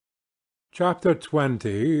Chapter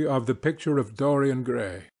 20 of The Picture of Dorian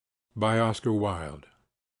Gray by Oscar Wilde.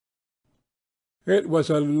 It was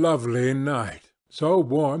a lovely night, so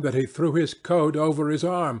warm that he threw his coat over his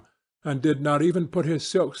arm, and did not even put his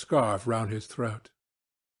silk scarf round his throat.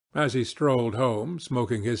 As he strolled home,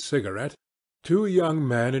 smoking his cigarette, two young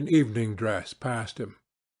men in evening dress passed him.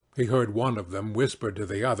 He heard one of them whisper to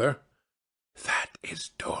the other, "That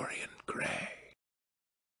is Dorian Gray."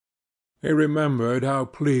 He remembered how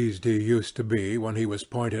pleased he used to be when he was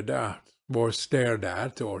pointed out, or stared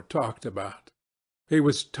at, or talked about. He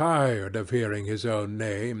was tired of hearing his own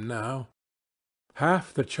name now.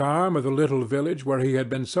 Half the charm of the little village where he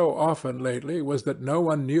had been so often lately was that no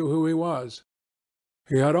one knew who he was.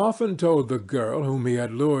 He had often told the girl whom he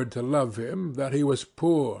had lured to love him that he was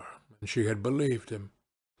poor, and she had believed him.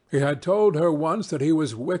 He had told her once that he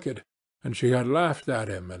was wicked, and she had laughed at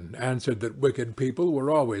him and answered that wicked people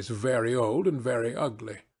were always very old and very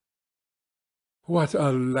ugly. What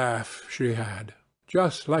a laugh she had,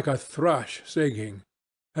 just like a thrush singing,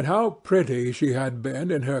 and how pretty she had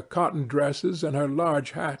been in her cotton dresses and her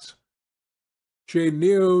large hats. She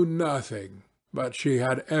knew nothing, but she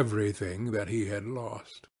had everything that he had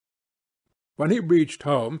lost. When he reached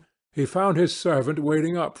home, he found his servant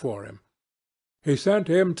waiting up for him. He sent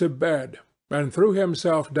him to bed, and threw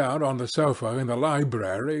himself down on the sofa in the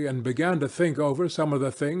library and began to think over some of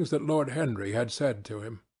the things that Lord Henry had said to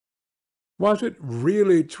him. Was it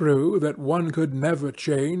really true that one could never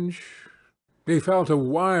change? He felt a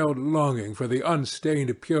wild longing for the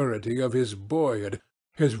unstained purity of his boyhood,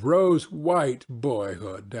 his rose-white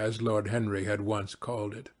boyhood, as Lord Henry had once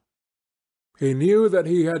called it. He knew that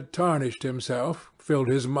he had tarnished himself, filled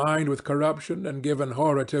his mind with corruption, and given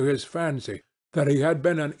horror to his fancy, that he had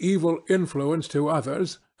been an evil influence to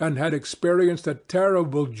others, and had experienced a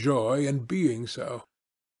terrible joy in being so,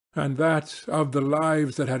 and that, of the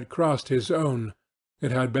lives that had crossed his own, it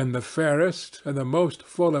had been the fairest and the most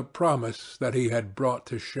full of promise that he had brought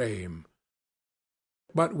to shame.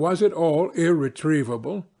 But was it all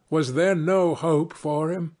irretrievable? Was there no hope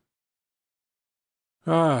for him?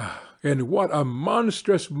 Ah, in what a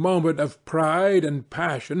monstrous moment of pride and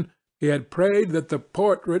passion he had prayed that the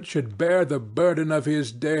portrait should bear the burden of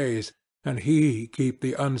his days, and he keep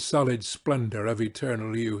the unsullied splendor of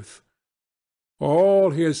eternal youth. All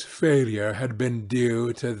his failure had been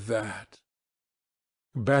due to that.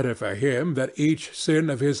 Better for him that each sin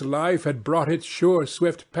of his life had brought its sure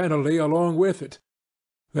swift penalty along with it.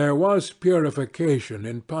 There was purification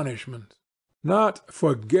in punishment. Not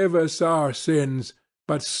 "forgive us our sins,"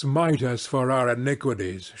 but "smite us for our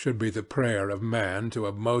iniquities," should be the prayer of man to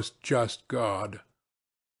a most just God.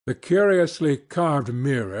 The curiously carved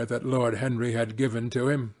mirror that Lord Henry had given to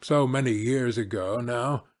him, so many years ago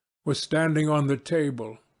now, was standing on the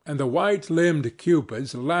table, and the white-limbed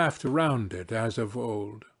cupids laughed round it as of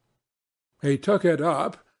old. He took it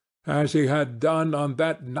up, as he had done on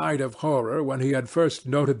that night of horror when he had first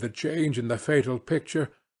noted the change in the fatal picture,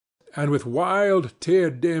 and with wild,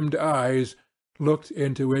 tear-dimmed eyes looked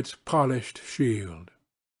into its polished shield.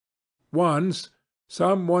 Once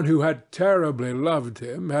some one who had terribly loved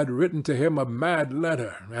him had written to him a mad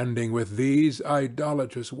letter ending with these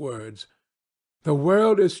idolatrous words: "The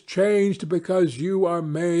world is changed because you are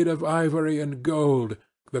made of ivory and gold.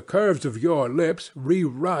 The curves of your lips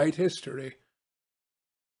rewrite history."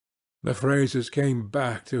 The phrases came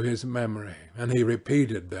back to his memory, and he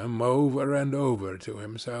repeated them over and over to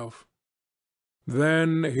himself.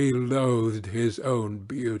 Then he loathed his own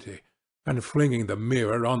beauty, and flinging the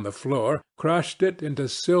mirror on the floor, crushed it into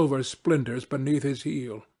silver splinters beneath his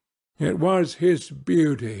heel. It was his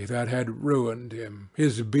beauty that had ruined him,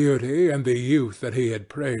 his beauty and the youth that he had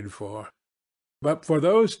prayed for. But for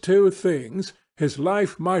those two things his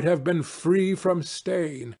life might have been free from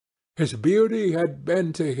stain. His beauty had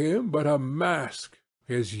been to him but a mask,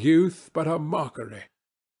 his youth but a mockery.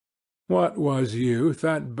 What was youth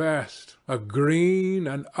at best? A green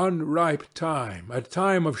and unripe time, a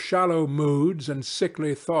time of shallow moods and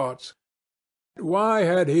sickly thoughts. Why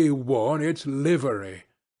had he worn its livery?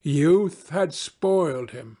 Youth had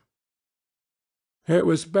spoiled him. It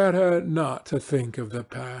was better not to think of the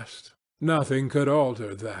past. Nothing could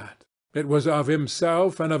alter that. It was of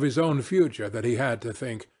himself and of his own future that he had to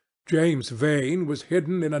think. James Vane was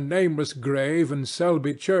hidden in a nameless grave in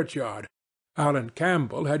Selby churchyard. Alan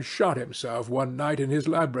Campbell had shot himself one night in his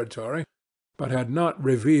laboratory, but had not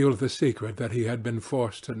revealed the secret that he had been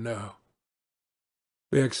forced to know.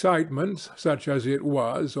 The excitement, such as it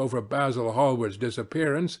was, over Basil Hallward's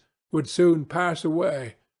disappearance, would soon pass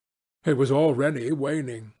away. It was already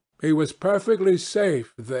waning. He was perfectly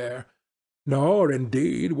safe there. Nor,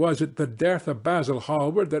 indeed, was it the death of Basil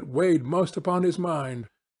Hallward that weighed most upon his mind.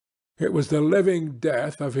 It was the living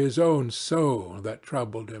death of his own soul that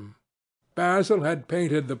troubled him. Basil had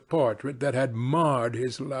painted the portrait that had marred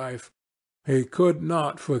his life. He could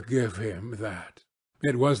not forgive him that.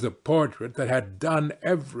 It was the portrait that had done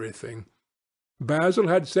everything. Basil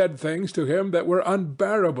had said things to him that were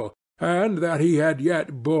unbearable, and that he had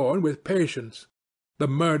yet borne with patience. The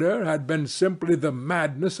murder had been simply the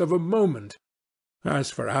madness of a moment. As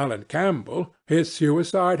for Alan Campbell, his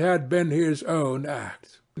suicide had been his own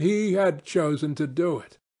act. He had chosen to do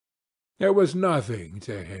it. It was nothing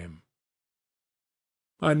to him.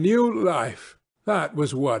 A new life, that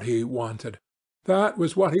was what he wanted. That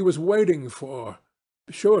was what he was waiting for.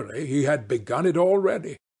 Surely he had begun it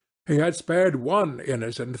already. He had spared one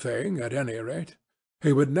innocent thing, at any rate.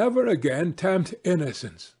 He would never again tempt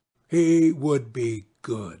innocence. He would be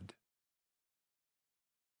good.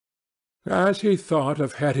 As he thought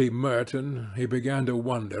of Hetty Merton, he began to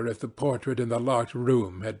wonder if the portrait in the locked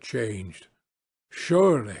room had changed.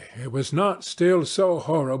 Surely it was not still so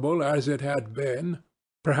horrible as it had been.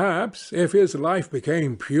 Perhaps, if his life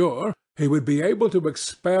became pure, he would be able to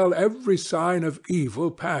expel every sign of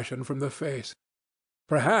evil passion from the face.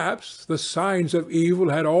 Perhaps the signs of evil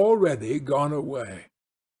had already gone away.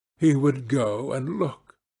 He would go and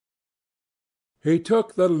look. He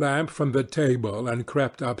took the lamp from the table and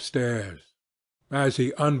crept upstairs. As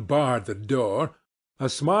he unbarred the door, a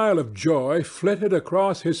smile of joy flitted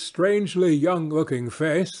across his strangely young-looking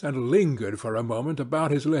face and lingered for a moment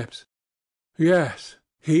about his lips. Yes,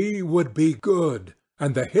 he would be good,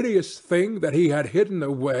 and the hideous thing that he had hidden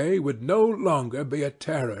away would no longer be a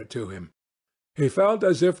terror to him. He felt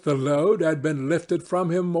as if the load had been lifted from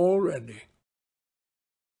him already.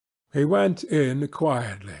 He went in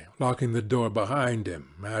quietly, locking the door behind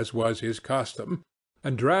him, as was his custom,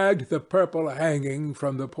 and dragged the purple hanging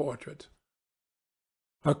from the portrait.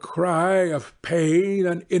 A cry of pain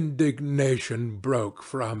and indignation broke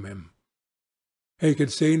from him. He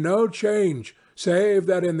could see no change, save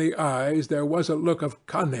that in the eyes there was a look of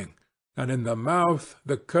cunning, and in the mouth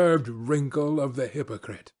the curved wrinkle of the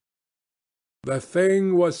hypocrite. The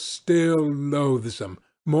thing was still loathsome,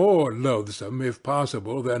 more loathsome, if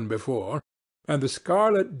possible, than before, and the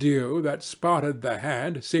scarlet dew that spotted the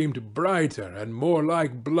hand seemed brighter and more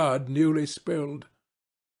like blood newly spilled.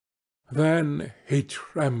 Then he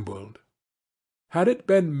trembled. Had it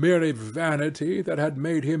been merely vanity that had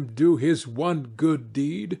made him do his one good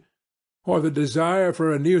deed, or the desire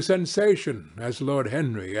for a new sensation, as Lord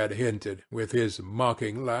Henry had hinted, with his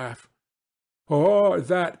mocking laugh? Or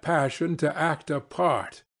that passion to act a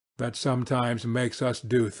part that sometimes makes us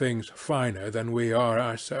do things finer than we are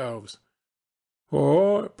ourselves?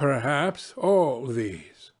 Or, perhaps, all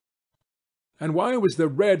these? And why was the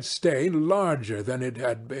red stain larger than it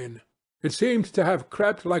had been? It seemed to have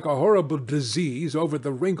crept like a horrible disease over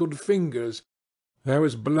the wrinkled fingers. There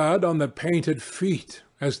was blood on the painted feet,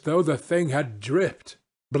 as though the thing had dripped,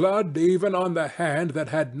 blood even on the hand that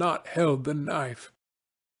had not held the knife.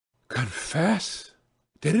 Confess?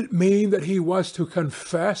 Did it mean that he was to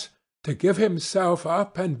confess, to give himself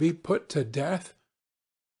up and be put to death?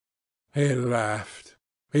 He laughed.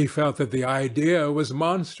 He felt that the idea was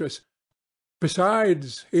monstrous.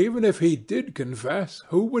 Besides, even if he did confess,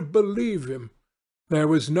 who would believe him? There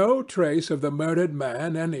was no trace of the murdered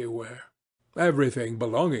man anywhere. Everything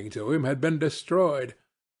belonging to him had been destroyed.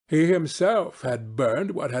 He himself had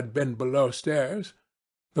burned what had been below stairs.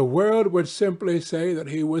 The world would simply say that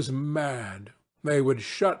he was mad. They would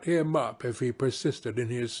shut him up if he persisted in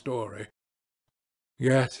his story.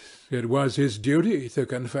 Yet it was his duty to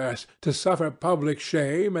confess, to suffer public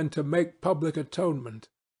shame, and to make public atonement.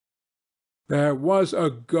 There was a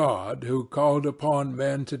God who called upon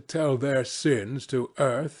men to tell their sins to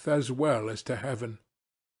earth as well as to heaven.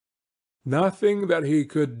 Nothing that he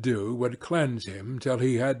could do would cleanse him till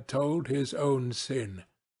he had told his own sin.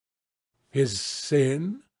 His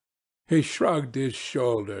sin? He shrugged his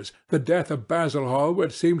shoulders. The death of Basil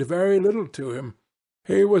Hallward seemed very little to him.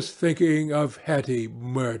 He was thinking of Hetty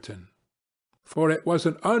Merton. For it was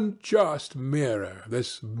an unjust mirror,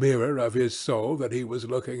 this mirror of his soul that he was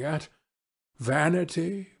looking at.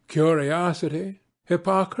 Vanity, curiosity,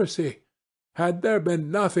 hypocrisy. Had there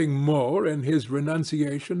been nothing more in his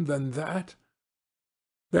renunciation than that?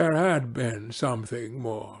 There had been something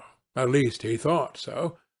more. At least he thought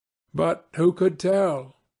so. But who could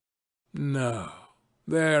tell? No,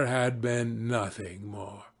 there had been nothing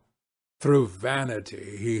more. Through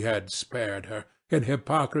vanity he had spared her. In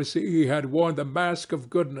hypocrisy he had worn the mask of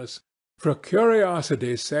goodness. For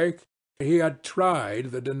curiosity's sake he had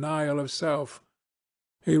tried the denial of self.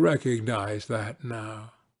 He recognized that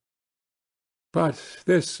now. But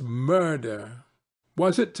this murder,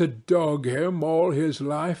 was it to dog him all his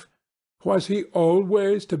life? Was he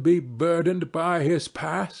always to be burdened by his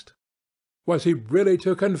past? Was he really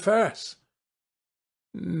to confess?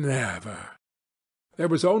 Never. There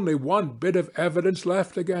was only one bit of evidence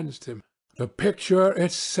left against him. The picture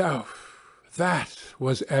itself. That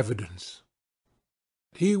was evidence.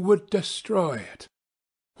 He would destroy it.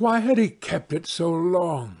 Why had he kept it so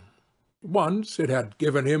long? Once it had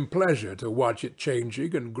given him pleasure to watch it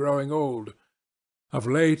changing and growing old. Of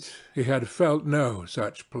late he had felt no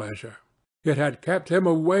such pleasure. It had kept him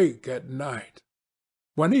awake at night.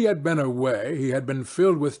 When he had been away, he had been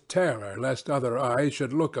filled with terror lest other eyes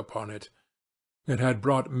should look upon it. It had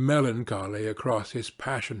brought melancholy across his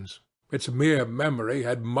passions. Its mere memory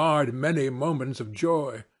had marred many moments of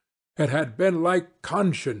joy. It had been like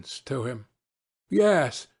conscience to him.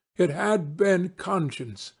 Yes, it had been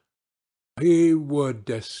conscience. He would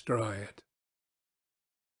destroy it.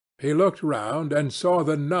 He looked round and saw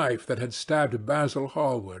the knife that had stabbed Basil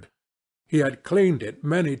Hallward. He had cleaned it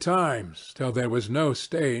many times till there was no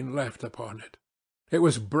stain left upon it. It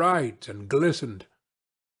was bright and glistened.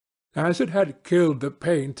 As it had killed the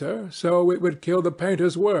painter, so it would kill the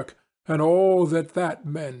painter's work, and all that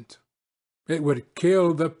meant. It would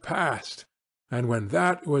kill the past, and when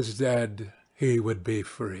that was dead, he would be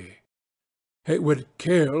free. It would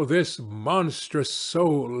kill this monstrous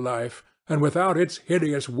soul-life, and without its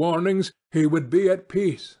hideous warnings he would be at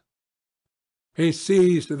peace. He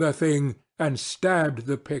seized the thing and stabbed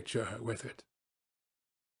the picture with it.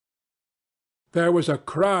 There was a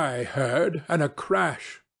cry heard, and a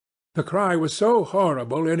crash. The cry was so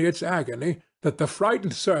horrible in its agony that the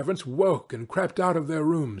frightened servants woke and crept out of their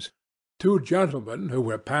rooms. Two gentlemen, who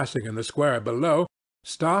were passing in the square below,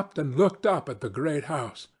 stopped and looked up at the great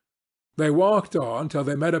house. They walked on till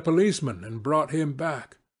they met a policeman and brought him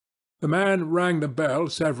back. The man rang the bell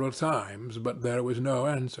several times, but there was no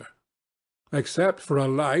answer. Except for a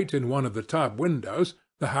light in one of the top windows,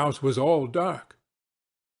 the house was all dark.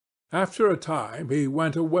 After a time he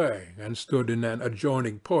went away and stood in an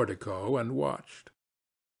adjoining portico and watched.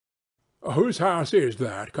 "Whose house is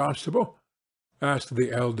that, constable?" asked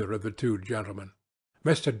the elder of the two gentlemen.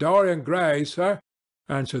 "Mr. Dorian Gray's, sir,"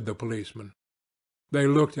 answered the policeman. They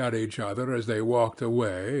looked at each other as they walked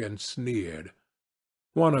away and sneered.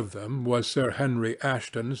 One of them was Sir Henry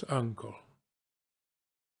Ashton's uncle.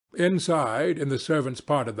 Inside, in the servants'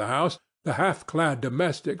 part of the house, the half-clad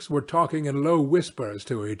domestics were talking in low whispers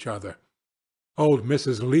to each other. Old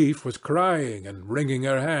Mrs. Leaf was crying and wringing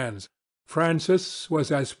her hands. Francis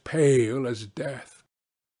was as pale as death.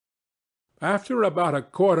 After about a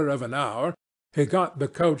quarter of an hour, he got the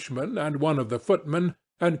coachman and one of the footmen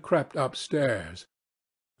and crept upstairs.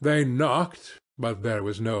 They knocked, but there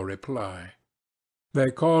was no reply.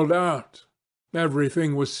 They called out.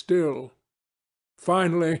 Everything was still.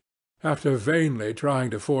 Finally, after vainly trying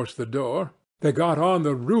to force the door, they got on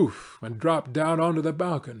the roof and dropped down onto the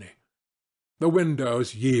balcony. The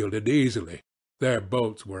windows yielded easily. Their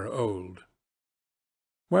bolts were old.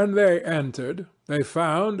 When they entered, they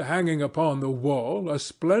found hanging upon the wall a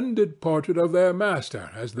splendid portrait of their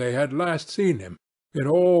master as they had last seen him, in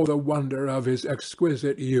all the wonder of his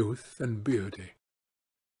exquisite youth and beauty.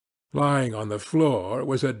 Lying on the floor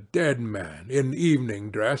was a dead man in evening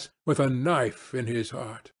dress, with a knife in his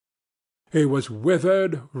heart. He was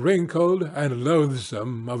withered, wrinkled, and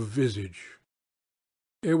loathsome of visage.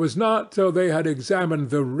 It was not till they had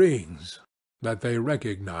examined the rings that they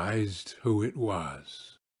recognized who it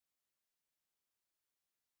was.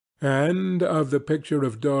 End of The Picture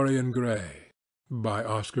of Dorian Gray by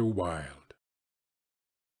Oscar Wilde.